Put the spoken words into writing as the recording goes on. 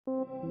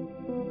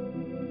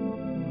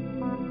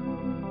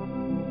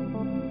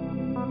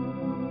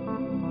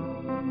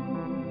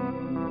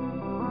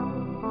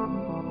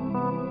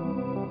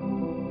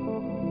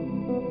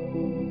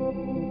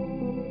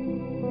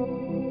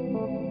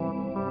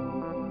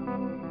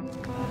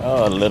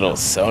Oh, little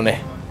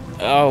Sony.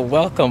 Oh,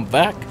 welcome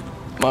back,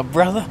 my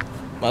brother,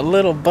 my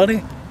little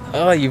buddy.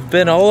 Oh, you've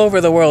been all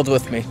over the world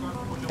with me,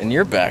 and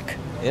you're back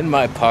in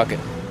my pocket.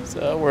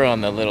 So we're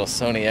on the little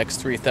Sony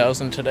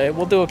X3000 today.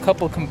 We'll do a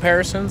couple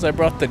comparisons. I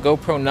brought the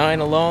GoPro 9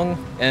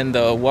 along and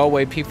the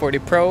Huawei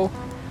P40 Pro.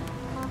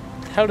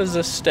 How does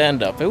this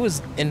stand up? It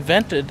was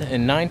invented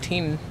in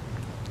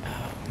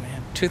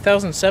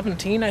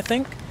 2017, I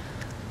think.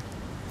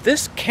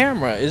 This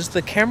camera is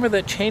the camera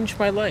that changed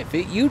my life.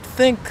 You'd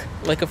think,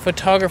 like a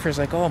photographer's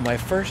like, oh, my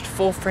first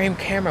full-frame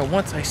camera,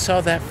 once I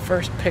saw that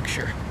first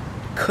picture.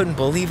 Couldn't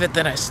believe it,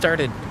 then I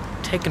started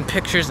taking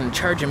pictures and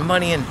charging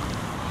money, and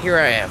here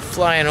I am,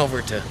 flying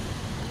over to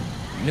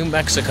New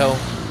Mexico.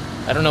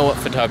 I don't know what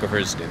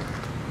photographers do.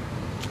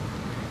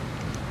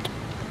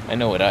 I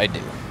know what I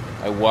do.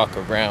 I walk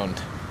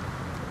around.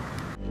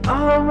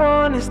 All I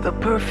want is the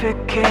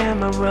perfect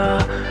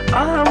camera.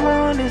 All I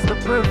want is the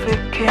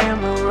perfect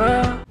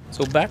camera.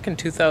 So back in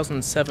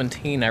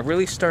 2017, I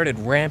really started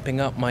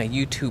ramping up my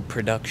YouTube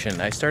production.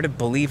 I started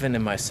believing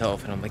in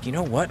myself, and I'm like, you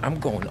know what? I'm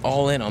going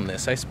all in on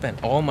this. I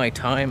spent all my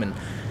time, and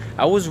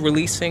I was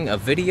releasing a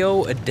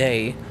video a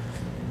day,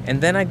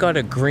 and then I got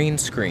a green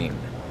screen.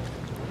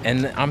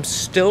 And I'm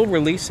still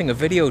releasing a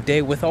video a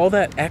day with all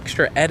that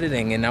extra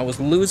editing, and I was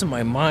losing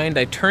my mind.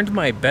 I turned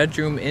my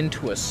bedroom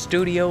into a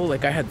studio.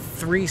 Like, I had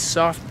 3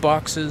 soft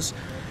boxes,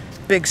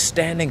 big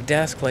standing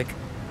desk. Like,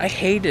 I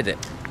hated it.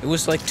 It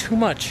was like too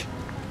much.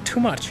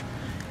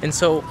 And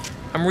so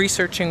I'm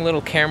researching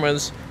little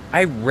cameras.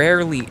 I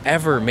rarely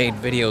ever made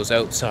videos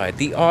outside.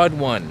 The odd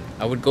one,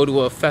 I would go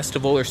to a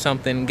festival or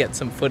something, get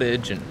some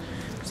footage, and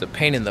it's a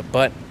pain in the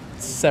butt,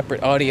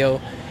 separate audio.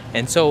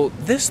 And so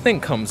this thing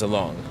comes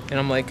along, and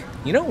I'm like,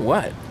 you know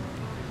what?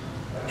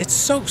 It's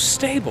so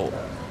stable.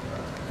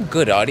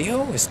 Good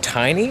audio, it's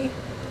tiny.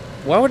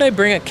 Why would I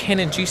bring a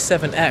Canon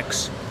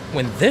G7X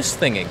when this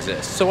thing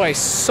exists? So I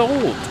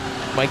sold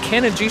my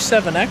Canon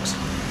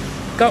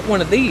G7X, got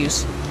one of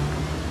these.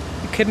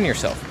 Are you kidding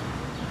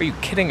yourself? Are you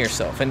kidding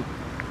yourself? And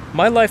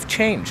my life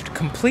changed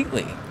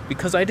completely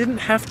because I didn't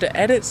have to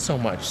edit so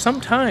much.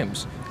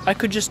 Sometimes I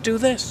could just do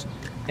this.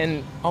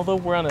 And although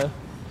we're on a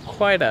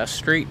quiet-ass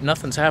street,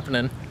 nothing's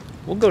happening,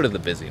 we'll go to the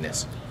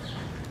busyness.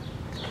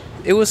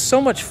 It was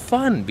so much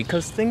fun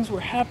because things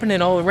were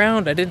happening all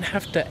around. I didn't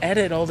have to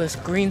edit all this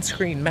green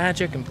screen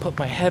magic and put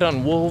my head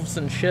on wolves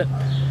and shit.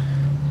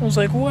 I was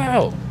like,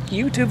 wow,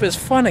 YouTube is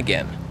fun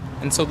again.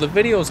 And so the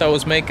videos I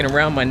was making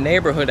around my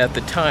neighborhood at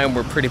the time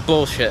were pretty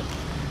bullshit.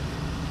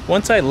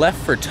 Once I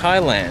left for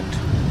Thailand,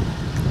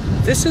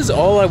 this is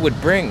all I would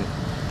bring.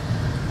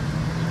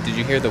 Did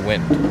you hear the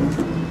wind?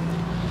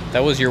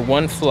 That was your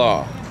one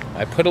flaw.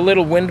 I put a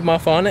little wind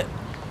muff on it.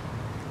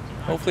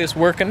 Hopefully it's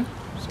working.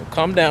 So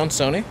calm down,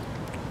 Sony.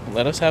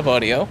 Let us have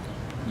audio.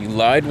 You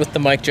lied with the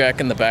mic jack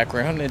in the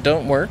background. It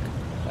don't work.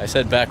 I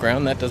said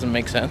background. That doesn't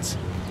make sense.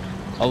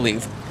 I'll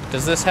leave.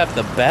 Does this have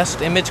the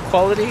best image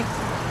quality?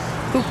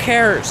 Who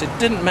cares? It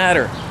didn't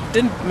matter. It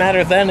didn't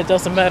matter then. It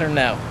doesn't matter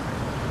now.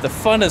 The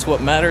fun is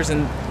what matters.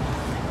 And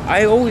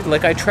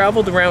I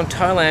traveled around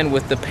Thailand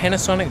with the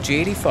Panasonic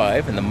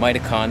G85 and the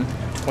Mitacon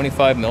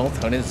 25mm,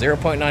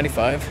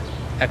 0.95.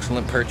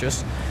 Excellent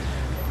purchase.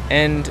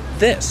 And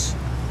this.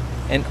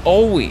 And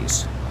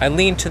always, I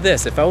lean to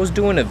this. If I was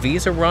doing a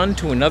visa run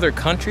to another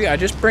country, I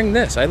just bring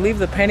this. I leave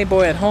the panty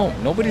boy at home.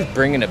 Nobody's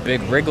bringing a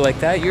big rig like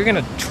that. You're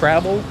gonna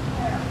travel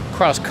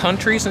across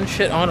countries and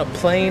shit on a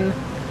plane.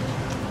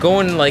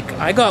 Going like,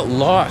 I got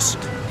lost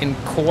in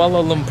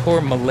Kuala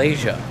Lumpur,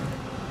 Malaysia.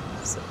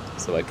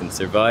 So I can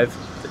survive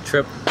the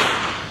trip.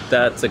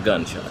 That's a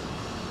gunshot.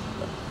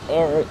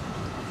 Alright.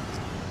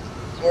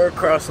 We're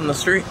crossing the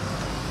street.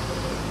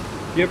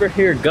 You ever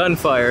hear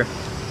gunfire?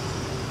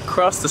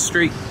 Cross the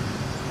street.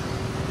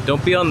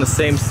 Don't be on the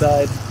same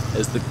side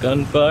as the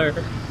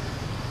gunfire.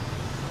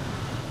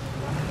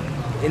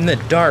 In the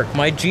dark,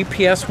 my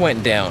GPS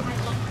went down.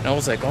 And I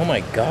was like, oh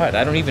my god,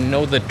 I don't even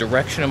know the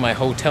direction of my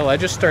hotel. I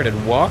just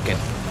started walking.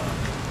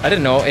 I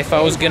didn't know if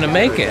I was gonna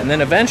make it. And then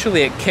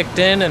eventually it kicked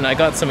in and I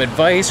got some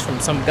advice from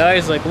some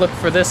guys like, look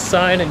for this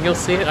sign and you'll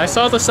see it. I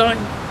saw the sign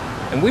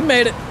and we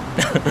made it.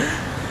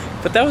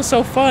 But that was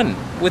so fun.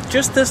 With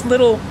just this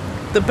little,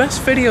 the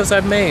best videos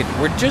I've made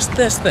were just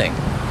this thing.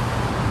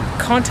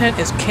 Content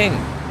is king.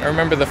 I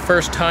remember the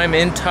first time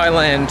in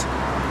Thailand,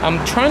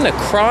 I'm trying to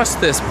cross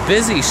this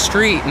busy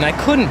street and I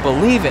couldn't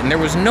believe it and there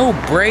was no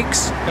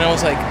brakes and I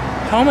was like,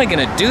 how am I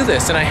gonna do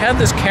this? And I had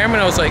this camera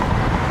and I was like,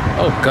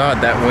 oh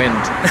god, that wind.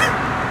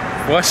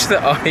 Watch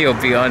the audio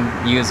be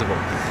unusable.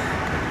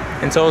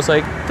 And so I was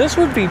like, this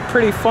would be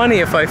pretty funny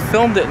if I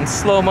filmed it in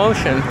slow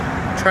motion,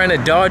 trying to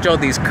dodge all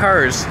these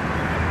cars.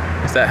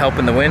 Is that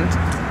helping the wind?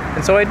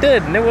 And so I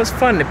did, and it was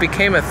fun. It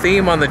became a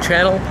theme on the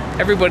channel.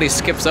 Everybody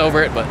skips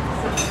over it, but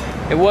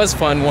it was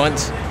fun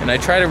once, and I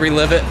try to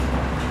relive it,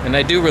 and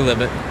I do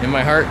relive it in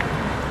my heart.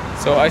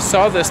 So I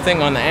saw this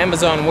thing on the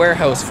Amazon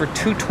warehouse for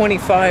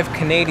 $225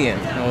 Canadian.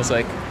 And I was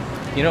like,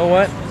 you know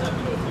what?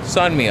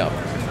 Sign me up.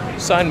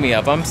 Sign me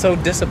up. I'm so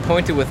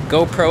disappointed with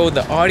GoPro.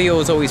 The audio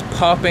is always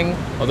popping,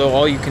 although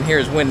all you can hear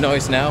is wind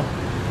noise now.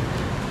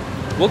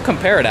 We'll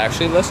compare it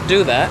actually. Let's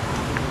do that.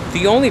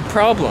 The only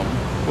problem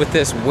with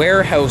this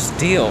warehouse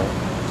deal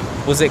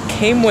was it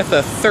came with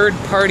a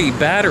third-party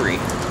battery.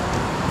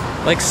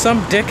 Like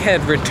some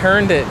dickhead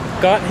returned it,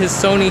 got his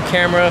Sony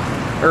camera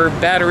or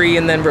battery,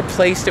 and then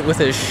replaced it with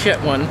his shit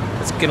one.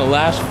 It's gonna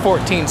last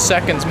 14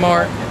 seconds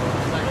more.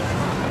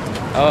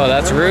 Oh,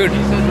 that's rude.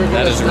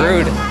 That is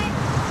rude.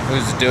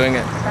 Who's doing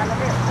it?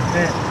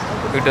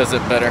 Who does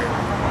it better?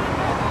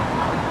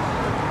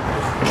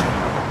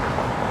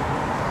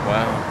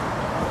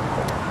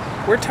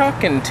 Wow. We're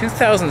talking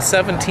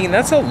 2017.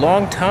 That's a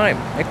long time.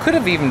 It could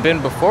have even been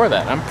before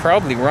that. I'm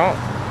probably wrong.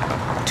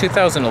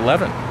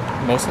 2011,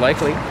 most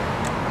likely.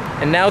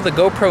 And now the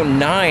GoPro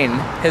 9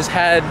 has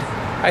had,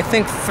 I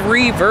think,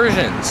 3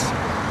 versions.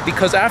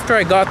 Because after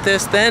I got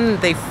this, then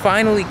they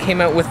finally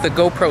came out with the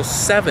GoPro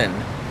 7,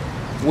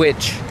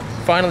 which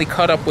finally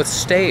caught up with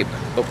Stabe.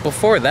 But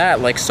before that,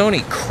 like,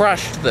 Sony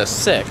crushed the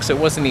 6. It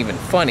wasn't even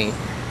funny.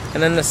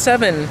 And then the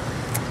 7,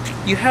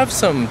 you have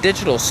some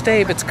digital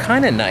Stabe. It's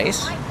kind of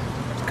nice.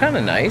 It's kind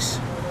of nice.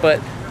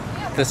 But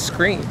the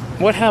screen,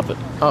 what happened?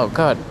 Oh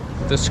God,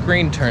 the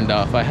screen turned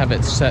off. I have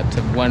it set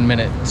to 1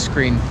 minute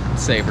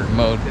screensaver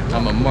mode.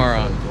 I'm a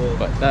moron.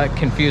 But that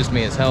confused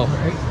me as hell.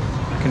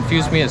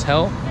 Confused me as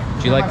hell?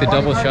 Do you like the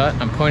double shot?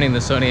 I'm pointing the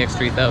Sony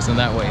X3000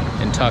 that way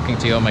and talking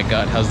to you. Oh my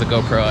God, how's the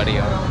GoPro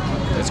audio?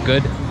 That's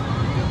good.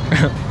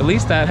 At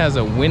least that has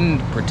a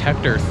wind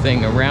protector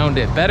thing around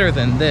it. Better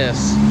than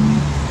this.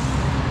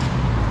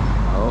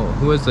 Oh,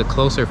 who has the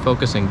closer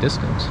focusing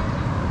distance?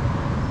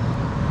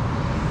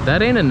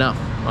 That ain't enough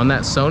on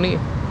that Sony.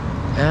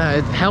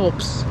 It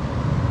helps.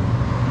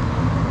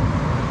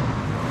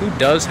 Who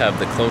does have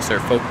the closer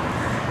focus?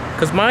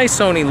 Because my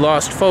Sony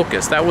lost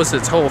focus. That was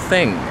its whole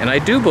thing. And I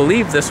do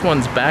believe this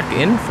one's back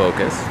in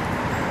focus.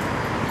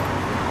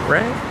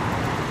 Right?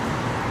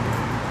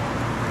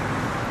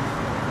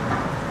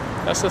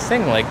 That's the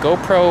thing, like,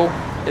 GoPro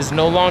is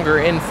no longer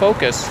in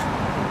focus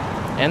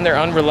and they're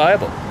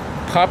unreliable.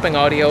 Popping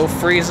audio,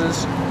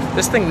 freezes.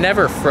 This thing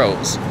never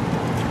froze.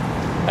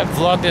 I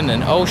vlogged in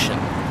an ocean,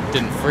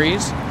 didn't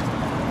freeze.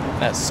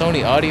 That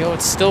Sony audio,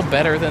 it's still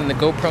better than the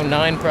GoPro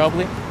 9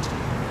 probably.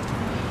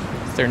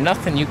 Is there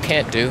nothing you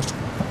can't do?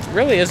 It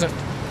really isn't.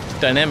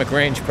 Dynamic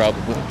range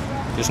probably.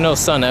 There's no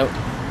sun out.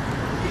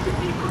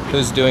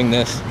 Who's doing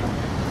this?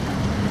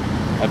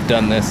 I've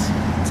done this.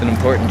 It's an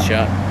important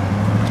shot.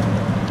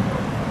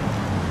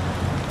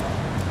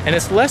 And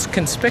it's less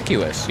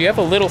conspicuous. You have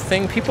a little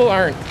thing, people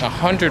aren't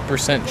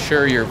 100%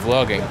 sure you're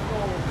vlogging.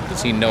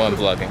 Does he know I'm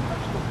vlogging?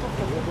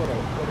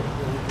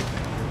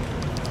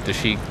 Does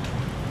she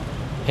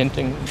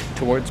hinting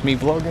towards me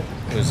vlogging?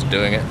 Who's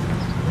doing it?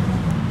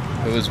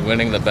 Who is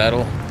winning the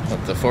battle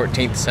of the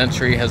 14th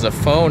century? Has a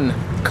phone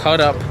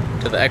caught up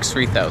to the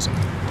X3000?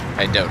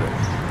 I doubt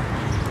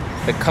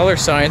it. The color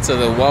science of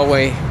the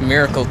Huawei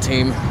Miracle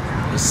team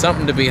is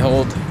something to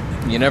behold.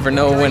 You never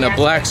know when a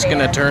black's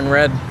gonna turn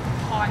red.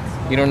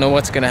 You don't know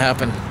what's gonna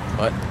happen,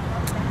 but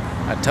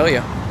I tell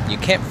you, you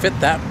can't fit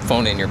that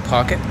phone in your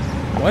pocket.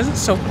 Why is it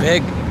so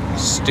big?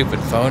 Stupid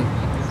phone.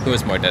 Who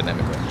has more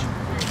dynamic range?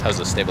 How's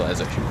the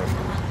stabilization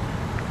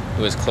performance?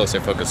 Who has closer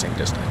focusing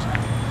distance?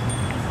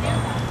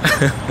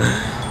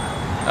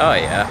 Oh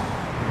yeah.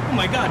 Oh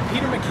my God,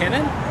 Peter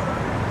McKinnon?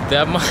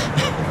 That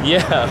might,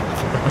 yeah.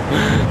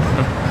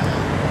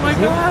 Oh my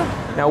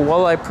God. Now,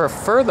 while I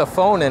prefer the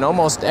phone in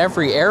almost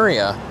every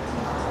area,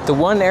 the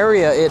one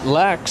area it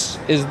lacks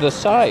is the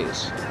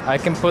size. I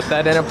can put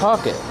that in a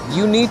pocket.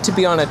 You need to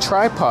be on a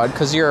tripod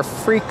because you're a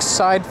freak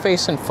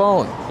side-facing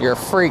phone. You're a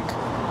freak.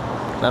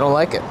 I don't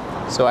like it.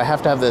 So I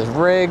have to have this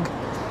rig.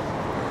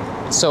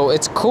 So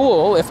it's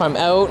cool if I'm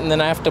out and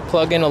then I have to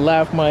plug in a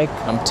lav mic.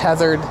 I'm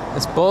tethered.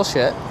 It's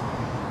bullshit.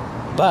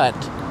 But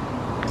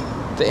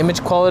the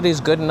image quality is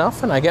good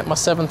enough and I get my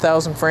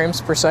 7,000 frames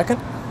per second.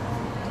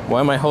 Why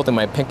am I holding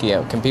my pinky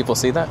out? Can people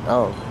see that?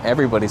 Oh,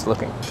 everybody's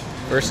looking.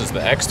 Versus the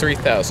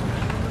X3000.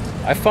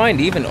 I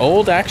find even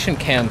old action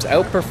cams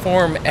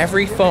outperform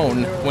every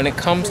phone when it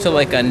comes to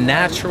like a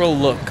natural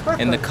look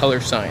in the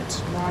color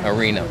science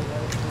arena.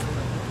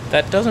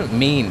 That doesn't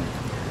mean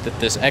that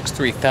this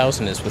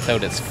X3000 is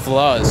without its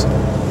flaws.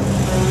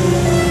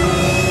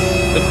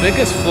 The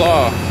biggest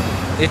flaw,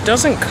 it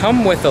doesn't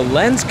come with a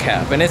lens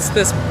cap, and it's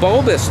this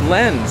bulbous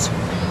lens.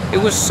 It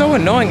was so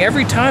annoying.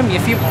 Every time,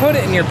 if you put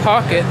it in your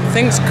pocket,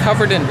 things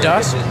covered in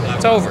dust,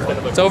 it's over.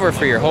 It's over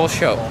for your whole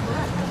show.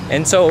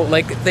 And so,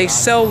 like, they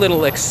sell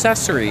little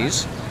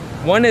accessories.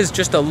 One is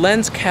just a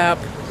lens cap,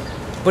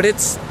 but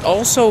it's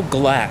also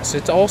glass.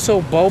 It's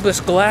also bulbous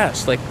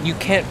glass. Like, you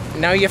can't,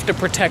 now you have to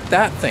protect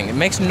that thing. It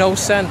makes no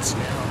sense.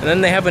 And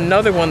then they have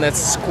another one that's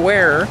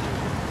square,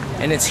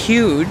 and it's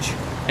huge,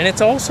 and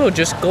it's also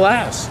just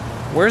glass.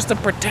 Where's the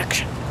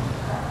protection?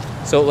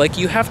 So, like,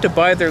 you have to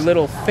buy their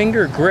little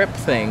finger grip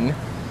thing,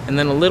 and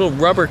then a little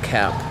rubber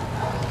cap.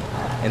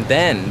 And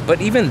then,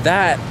 but even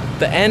that,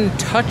 the end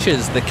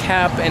touches the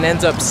cap and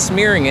ends up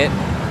smearing it.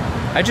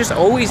 I just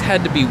always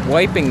had to be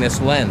wiping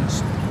this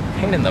lens.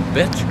 Pain in the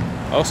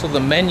bitch. Also, the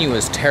menu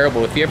is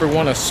terrible. If you ever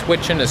want to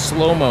switch into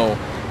slow-mo,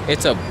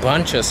 it's a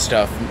bunch of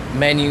stuff.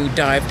 Menu,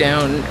 dive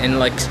down, and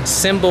like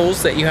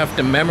symbols that you have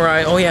to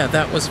memorize. Oh yeah,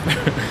 that was...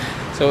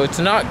 So it's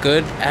not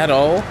good at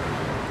all.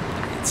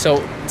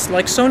 So it's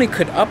like Sony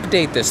could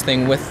update this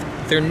thing with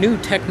their new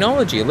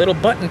technology, a little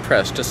button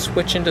press to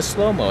switch into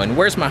slow-mo. And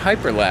where's my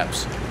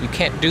hyperlapse? You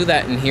can't do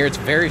that in here. It's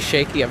very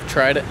shaky. I've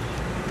tried it.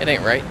 It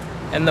ain't right.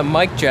 And the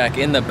mic jack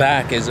in the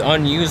back is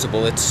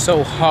unusable. It's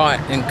so hot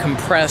and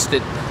compressed.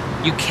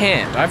 You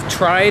can't. I've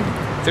tried.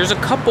 There's a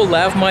couple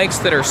lav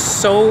mics that are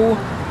so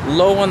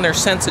low on their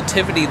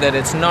sensitivity that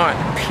it's not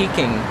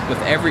peaking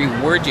with every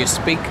word you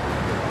speak.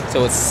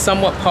 So it's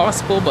somewhat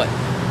possible, but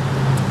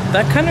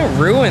that kind of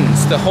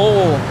ruins the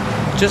whole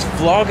just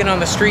vlogging on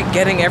the street,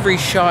 getting every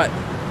shot.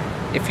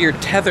 If you're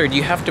tethered,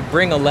 you have to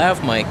bring a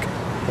lav mic.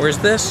 Whereas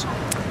this,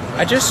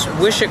 I just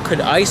wish it could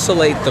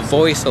isolate the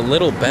voice a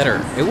little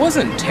better. It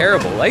wasn't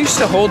terrible. I used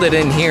to hold it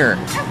in here.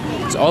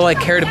 So all I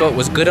cared about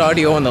was good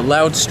audio on the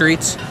loud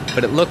streets,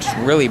 but it looks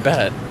really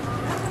bad.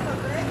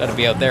 Gotta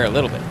be out there a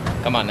little bit.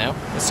 Come on now.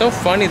 It's so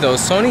funny though,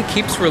 Sony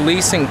keeps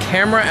releasing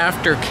camera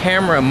after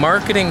camera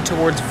marketing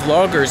towards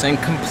vloggers and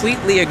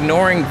completely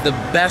ignoring the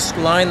best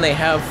line they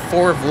have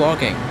for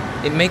vlogging.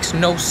 It makes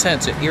no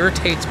sense. It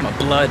irritates my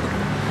blood.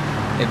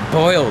 It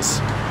boils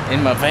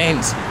in my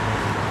veins.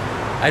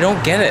 I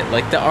don't get it.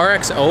 Like the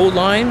RXO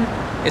line,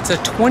 it's a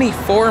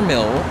 24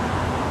 mil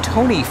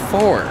Tony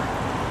 4.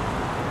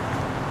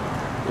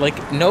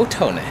 Like no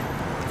tone.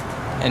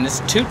 And it's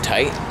too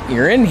tight.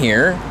 You're in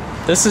here.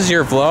 This is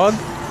your vlog.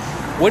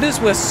 What is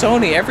with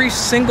Sony? Every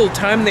single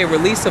time they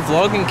release a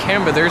vlogging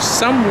camera, there's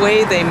some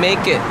way they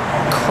make it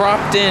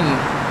cropped in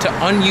to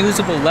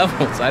unusable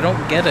levels. I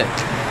don't get it.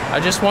 I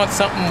just want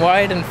something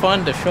wide and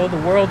fun to show the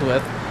world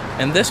with,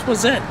 and this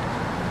was it.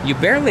 You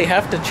barely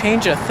have to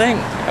change a thing.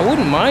 I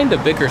wouldn't mind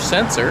a bigger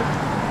sensor.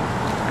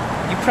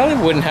 You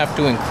probably wouldn't have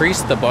to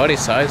increase the body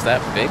size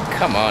that big.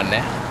 Come on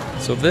now.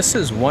 So this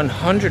is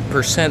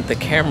 100% the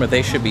camera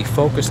they should be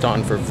focused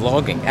on for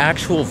vlogging.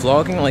 Actual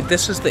vlogging, like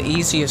this is the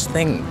easiest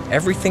thing.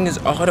 Everything is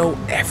auto,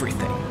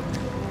 everything.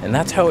 And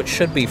that's how it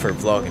should be for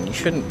vlogging. You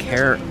shouldn't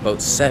care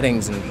about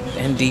settings and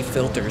ND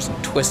filters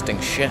and twisting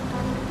shit.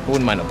 I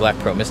wouldn't mind a Black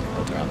Pro Mist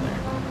filter on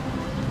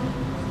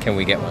there. Can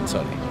we get one,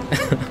 Sony?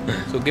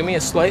 So give me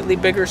a slightly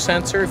bigger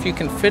sensor. If you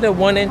can fit a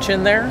 1 inch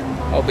in there,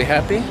 I'll be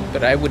happy.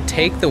 But I would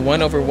take the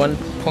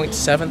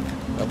 1/1.7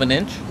 of an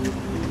inch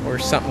or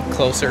something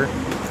closer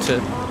to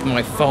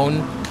my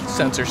phone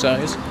sensor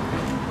size.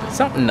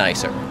 Something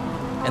nicer.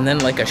 And then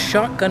like a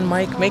shotgun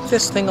mic, make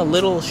this thing a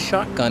little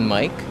shotgun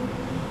mic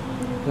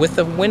with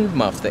a wind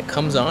muff that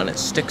comes on, it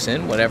sticks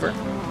in, whatever.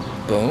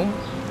 Boom.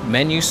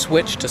 Menu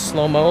switch to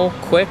slow-mo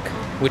quick,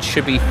 which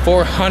should be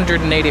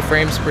 480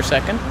 frames per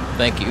second.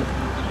 Thank you.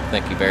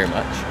 Thank you very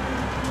much.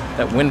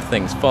 That wind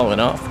thing's falling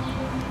off.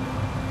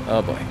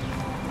 Oh boy.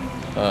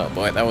 Oh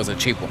boy, that was a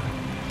cheap one.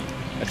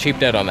 I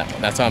cheaped out on that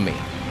one. That's on me.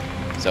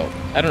 So,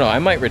 I don't know, I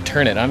might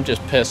return it. I'm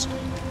just pissed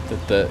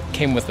that it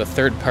came with a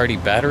third-party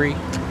battery.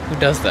 Who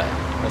does that?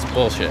 That's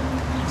bullshit.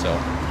 So,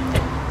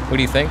 what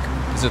do you think?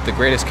 Is it the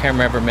greatest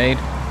camera ever made?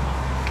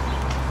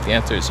 The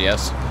answer is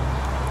yes.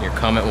 Your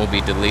comment will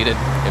be deleted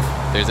if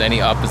there's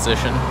any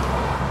opposition.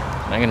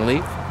 And I'm gonna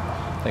leave.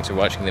 Thanks for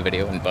watching the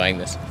video and buying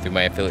this through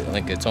my affiliate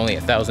link. It's only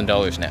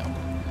 $1,000 now.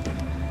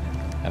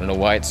 I don't know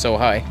why it's so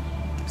high.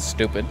 It's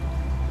stupid.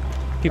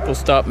 People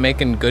stop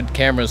making good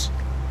cameras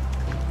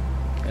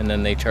and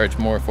then they charge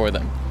more for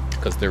them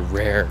because they're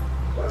rare.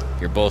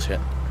 You're bullshit.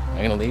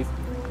 I'm gonna leave.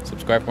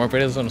 Subscribe for more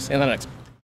videos and I'll see you in the next one.